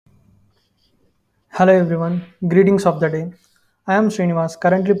Hello everyone, greetings of the day. I am Srinivas,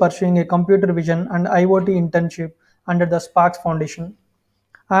 currently pursuing a computer vision and IoT internship under the Sparksfoundation.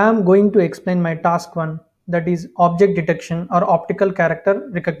 I am going to explain my task 1, that is object detection or optical character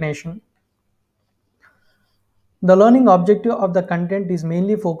recognition. The learning objective of the content is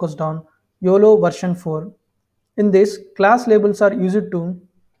mainly focused on YOLO version 4. In this, class labels are used to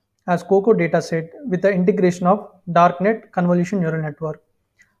as COCO dataset with the integration of DARKNET convolution neural network.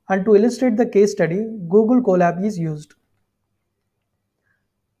 And to illustrate the case study, Google CoLab is used.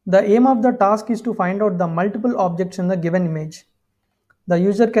 The aim of the task is to find out the multiple objects in the given image. The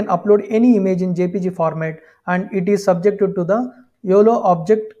user can upload any image in JPG format and it is subjected to the YOLO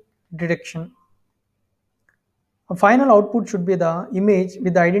object detection. A final output should be the image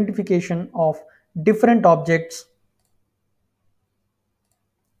with the identification of different objects,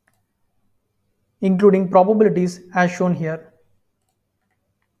 including probabilities as shown here.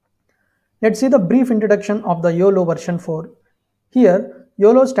 Let's see the brief introduction of the YOLO version 4. Here,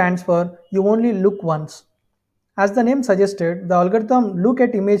 YOLO stands for you only look once. As the name suggested, the algorithm look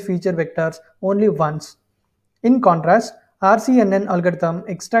at image feature vectors only once. In contrast, RCNN algorithm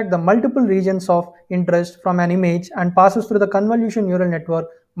extract the multiple regions of interest from an image and passes through the convolution neural network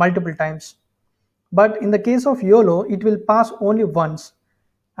multiple times. But in the case of YOLO, it will pass only once.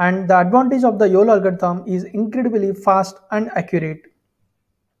 And the advantage of the YOLO algorithm is incredibly fast and accurate.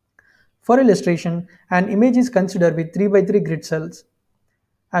 For illustration, an image is considered with 3 by 3 grid cells,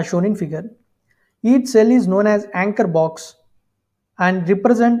 as shown in figure. Each cell is known as anchor box and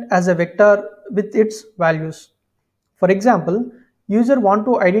represent as a vector with its values. For example, user want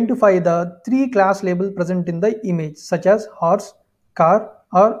to identify the 3 class labels present in the image such as horse, car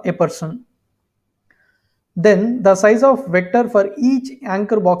or a person. Then the size of vector for each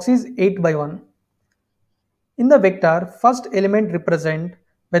anchor box is 8 by 1. In the vector, first element represent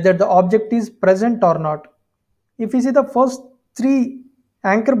whether the object is present or not. If we see the first 3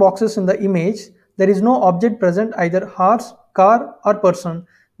 anchor boxes in the image, there is no object present, either horse, car or person,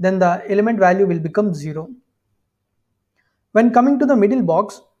 then the element value will become 0. When coming to the middle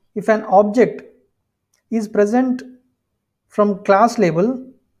box, if an object is present from class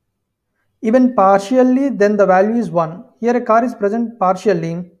label even partially, then the value is 1. Here a car is present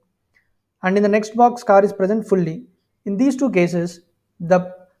partially and in the next box car is present fully. In these two cases,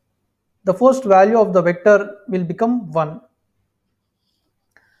 the first value of the vector will become 1.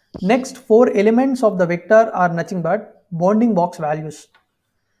 Next 4 elements of the vector are nothing but bounding box values.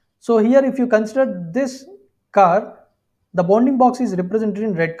 So here if you consider this car, the bounding box is represented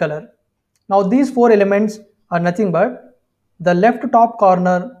in red color. Now these 4 elements are nothing but the left top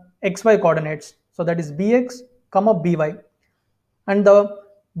corner xy coordinates. So that is bx, by. And the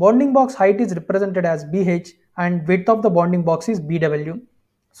bounding box height is represented as bh and width of the bounding box is bw.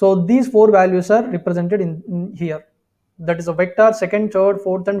 So these 4 values are represented in here. That is a vector, second, third,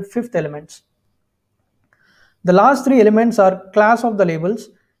 fourth and fifth elements. The last 3 elements are class of the labels.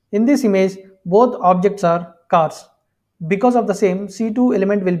 In this image, both objects are cars. Because of the same, C2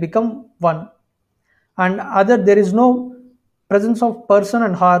 element will become 1. And other there is no presence of person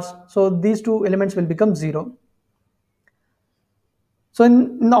and horse, so these 2 elements will become 0. So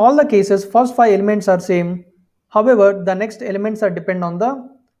in all the cases, first 5 elements are same. However, the next elements are depend on the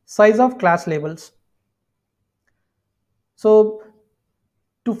size of class labels. So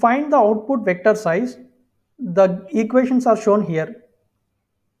to find the output vector size, the equations are shown here.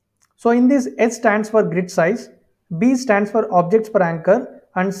 So in this, S stands for grid size, B stands for objects per anchor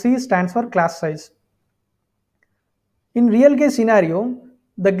and C stands for class size. In real case scenario,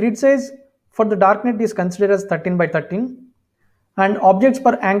 the grid size for the DARKNET is considered as 13 by 13 and objects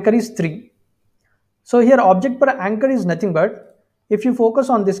per anchor is 3. So here object per anchor is nothing but, if you focus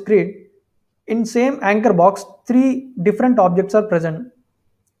on this grid, in same anchor box 3 different objects are present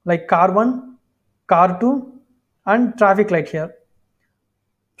like car 1, car 2 and traffic light here.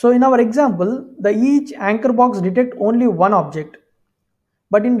 So in our example, the each anchor box detect only one object.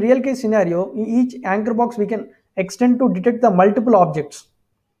 But in real case scenario, in each anchor box we can extend to detect the multiple objects.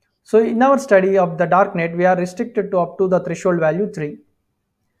 So in our study of the DARKNET, we are restricted to up to the threshold value 3.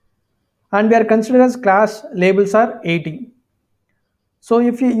 And we are considered as class labels are 80. So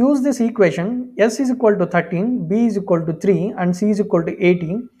if you use this equation, S is equal to 13, B is equal to 3 and C is equal to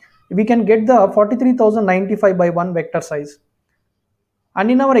 18, we can get the 43,095 by 1 vector size.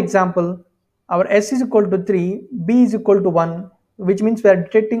 And in our example, our S is equal to 3, B is equal to 1, which means we are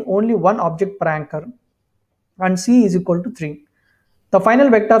detecting only one object per anchor, and C is equal to 3. The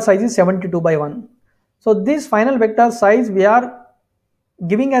final vector size is 72 by 1. So this final vector size we are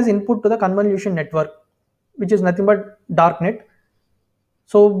giving as input to the convolution network, which is nothing but DARKNET.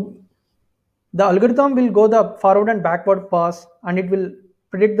 So The algorithm will go the forward and backward pass and it will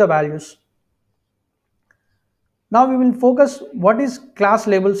predict the values. Now we will focus what is class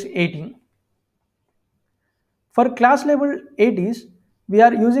labels 18. For class label 80s, we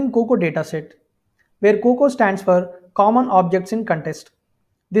are using COCO dataset, where COCO stands for Common Objects in Context.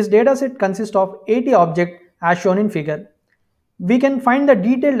 This dataset consists of 80 objects as shown in figure. We can find the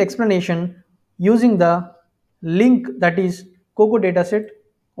detailed explanation using the link that is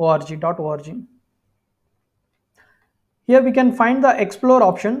cocodataset.org. Here we can find the explore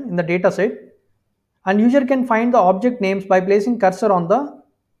option in the dataset, and user can find the object names by placing cursor on the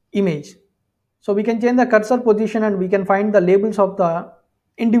image. So we can change the cursor position and we can find the labels of the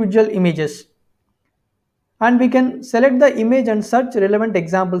individual images. And we can select the image and search relevant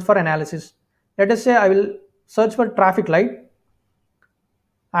examples for analysis. Let us say I will search for traffic light,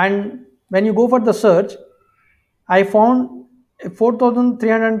 and when you go for the search, I found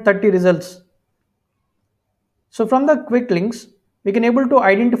 4330 results. So from the quick links, we can able to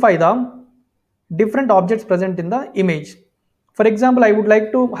identify the different objects present in the image. For example, I would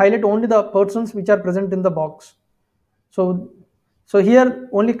like to highlight only the persons which are present in the box. So here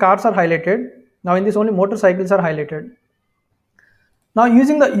only cars are highlighted. Now in this only motorcycles are highlighted. Now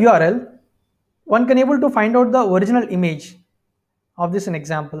using the URL, one can able to find out the original image of this an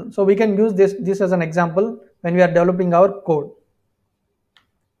example. So we can use this as an example when we are developing our code.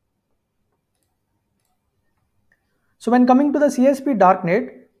 So when coming to the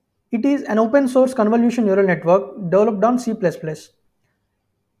CSPDARKNET, it is an open source convolution neural network developed on C++.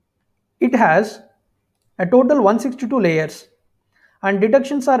 It has a total 162 layers, and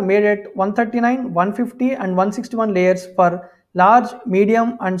detections are made at 139, 150 and 161 layers for large,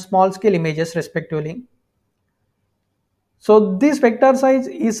 medium and small scale images respectively. So this vector size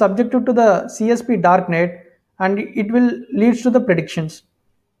is subjected to the CSPDARKNET and it will leads to the predictions.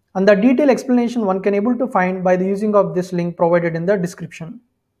 And the detailed explanation one can able to find by the using of this link provided in the description.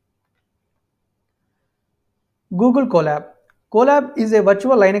 Google CoLab. CoLab is a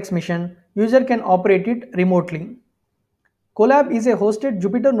virtual Linux machine. User can operate it remotely. CoLab is a hosted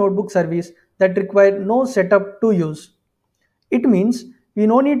Jupyter Notebook service that requires no setup to use. It means we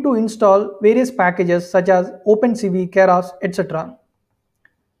no need to install various packages such as OpenCV, Keras, etc.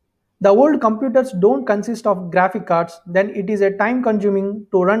 The old computers don't consist of graphic cards, then it is a time consuming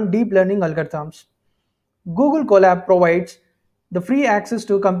to run deep learning algorithms. Google CoLab provides the free access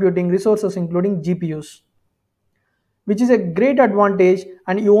to computing resources including GPUs, which is a great advantage,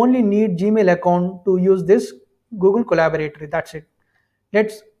 and you only need Gmail account to use this Google Collaboratory. That's it.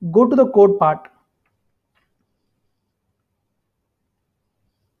 Let's go to the code part.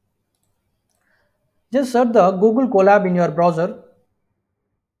 Just search the Google Colab in your browser.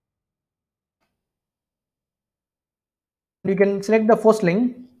 You can select the first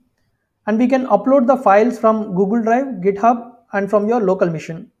link and we can upload the files from Google Drive, GitHub and from your local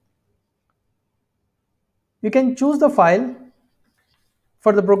machine. You can choose the file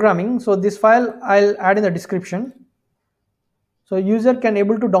for the programming. So this file I'll add in the description. So user can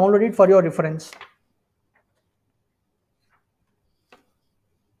able to download it for your reference.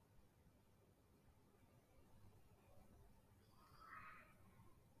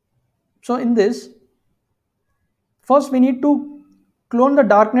 So in this, first we need to clone the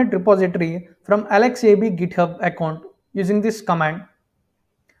DARKNET repository from AlexAB GitHub account using this command.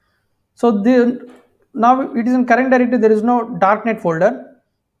 So now it is in current directory, there is no DARKNET folder.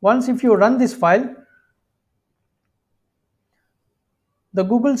 Once if you run this file, the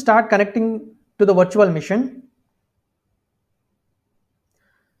Google start connecting to the virtual machine.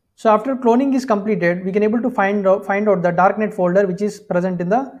 So after cloning is completed, we can able to find out the DARKNET folder which is present in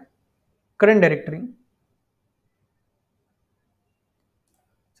the current directory.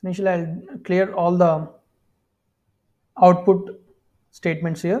 So initially I'll clear all the output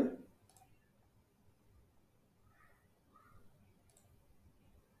statements here.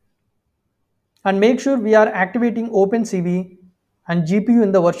 And make sure we are activating OpenCV and GPU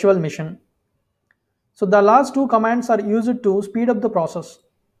in the virtual machine. So the last two commands are used to speed up the process.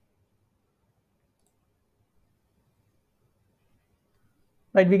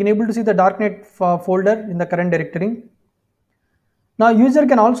 Right, we can able to see the DARKNET folder in the current directory. Now user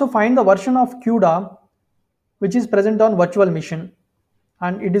can also find the version of CUDA which is present on virtual machine,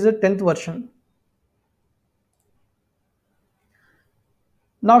 and it is a 10th version.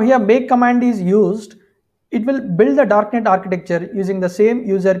 Now here make command is used. It will build the DARKNET architecture using the same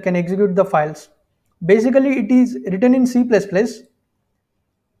user can execute the files. Basically it is written in C++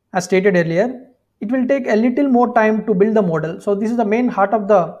 as stated earlier. It will take a little more time to build the model. So this is the main heart of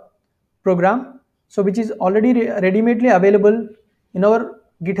the program, so which is already ready-madely available in our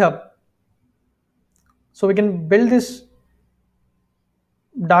GitHub. So we can build this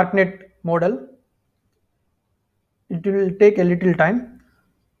DARKNET model. It will take a little time.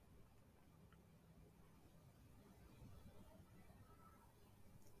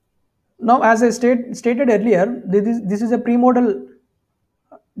 Now, as I stated earlier, this is a pre-model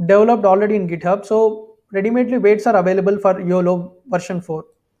developed already in GitHub. So ready-made weights are available for YOLO version 4.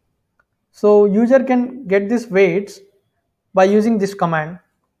 So user can get these weights by using this command.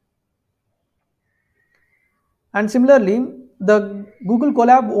 And similarly, the Google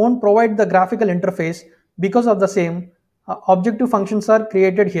Colab won't provide the graphical interface because of the same. Objective functions are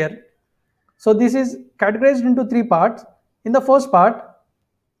created here. So this is categorized into 3 parts. In the first part,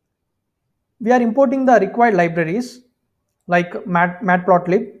 we are importing the required libraries like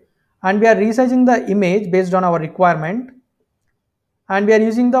matplotlib, and we are resizing the image based on our requirement, and we are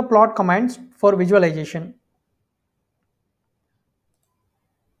using the plot commands for visualization.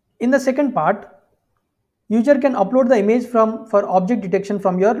 In the second part, user can upload the image for object detection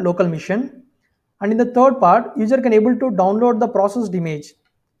from your local machine, and in the third part, user can able to download the processed image.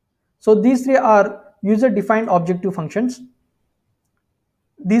 So these 3 are user defined objective functions.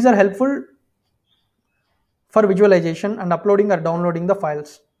 These are helpful for visualization and uploading or downloading the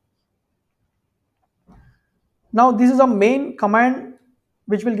files. Now this is a main command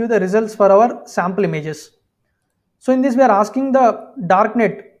which will give the results for our sample images. So in this we are asking the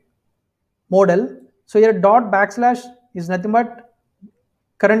DARKNET model. So here dot backslash is nothing but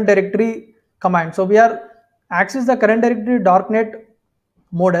current directory command. So we are access the current directory DARKNET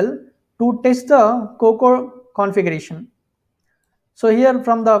model to test the COCO configuration. So here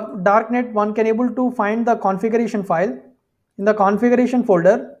from the DARKNET one can able to find the configuration file. In the configuration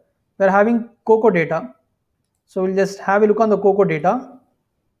folder we are having COCO data. So we'll just have a look on the COCO data,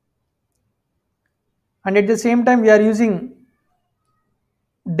 and at the same time we are using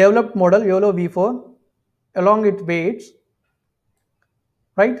developed model YOLO v4 along with weights,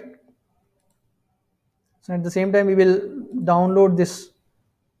 right? So at the same time we will download this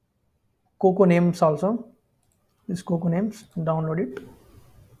COCO names also, this COCO names, download it.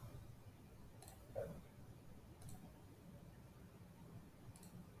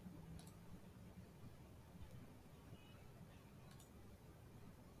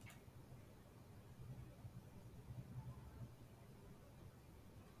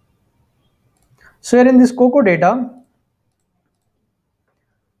 So here in this COCO data,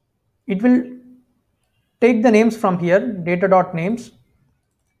 it will take the names from here, data.names.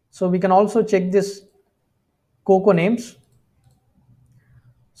 So we can also check this COCO names.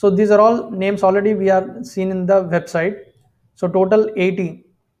 So these are all names already we are seen in the website. So total 80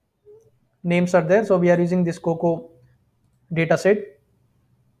 names are there. So we are using this COCO dataset.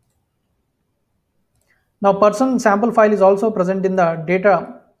 Now person sample file is also present in the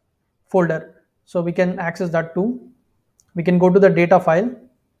data folder. So we can access that too. We can go to the data file.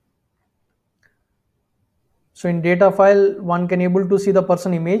 So in data file, one can able to see the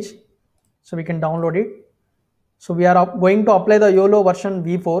person image. So we can download it. So we are going to apply the YOLO version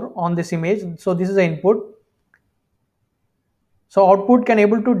v4 on this image. So this is the input. So output can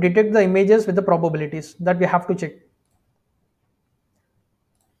able to detect the images with the probabilities that we have to check.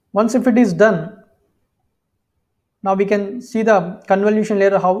 Once if it is done, now we can see the convolution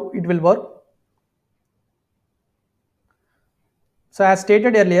layer how it will work. So as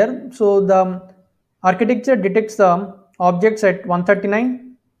stated earlier, so the architecture detects the objects at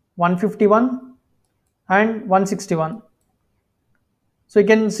 139, 151 and 161. So you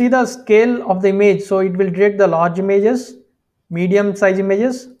can see the scale of the image. So it will detect the large images, medium size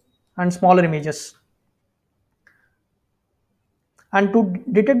images and smaller images. And to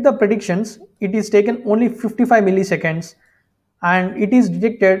detect the predictions, it is taken only 55 milliseconds, and it is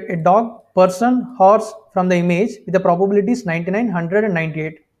detected a dog, person, horse from the image with the probabilities 99, 100 and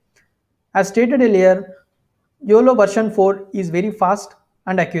 98. As stated earlier, YOLO version 4 is very fast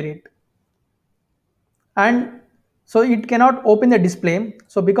and accurate. And so it cannot open the display.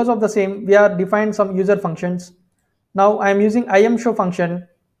 So because of the same, we are defined some user functions. Now I am using IMShow function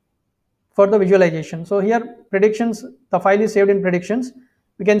for the visualization. So here predictions, the file is saved in predictions.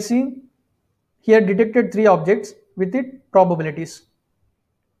 We can see here detected 3 objects with it probabilities.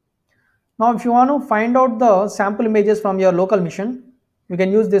 Now if you want to find out the sample images from your local machine, you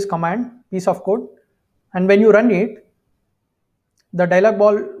can use this command, piece of code, and when you run it, the dialog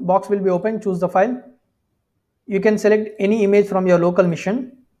box will be open. Choose the file. You can select any image from your local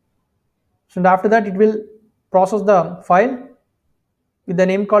machine. So after that it will process the file with the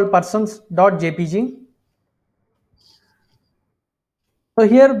name called persons.jpg. So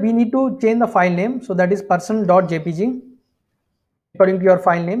here we need to change the file name. So that is person.jpg according to your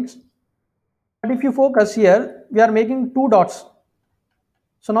file names. But if you focus here, we are making two dots.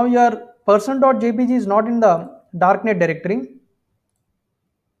 So now your person.jpg is not in the darknet directory,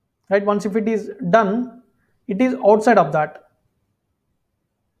 right? Once if it is done, it is outside of that.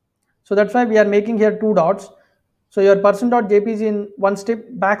 So that's why we are making here two dots. So your person.jpg is in one step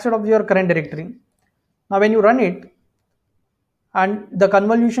backside of your current directory. Now when you run it, and the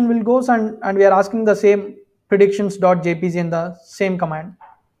convolution will goes, and we are asking the same predictions.jpg in the same command.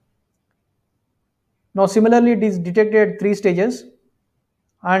 Now similarly it is detected at 3 stages,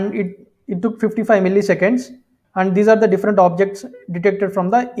 and it took 55 milliseconds, and these are the different objects detected from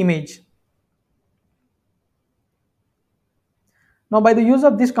the image. Now by the use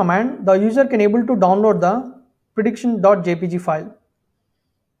of this command, the user can able to download the prediction.jpg file.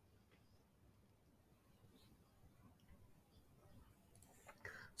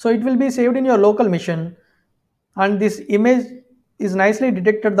 So it will be saved in your local machine, and this image is nicely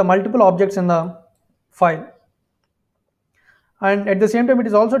detected the multiple objects in the file. And at the same time it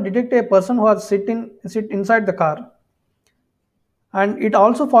is also detect a person who has sit inside the car. And it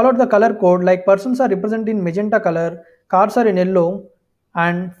also followed the color code, like persons are represented in magenta color, cars are in yellow,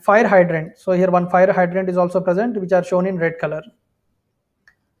 and fire hydrant. So here one fire hydrant is also present, which are shown in red color.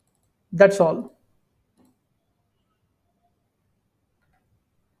 That's all.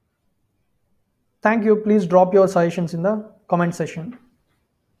 Thank you. Please drop your suggestions in the comment section.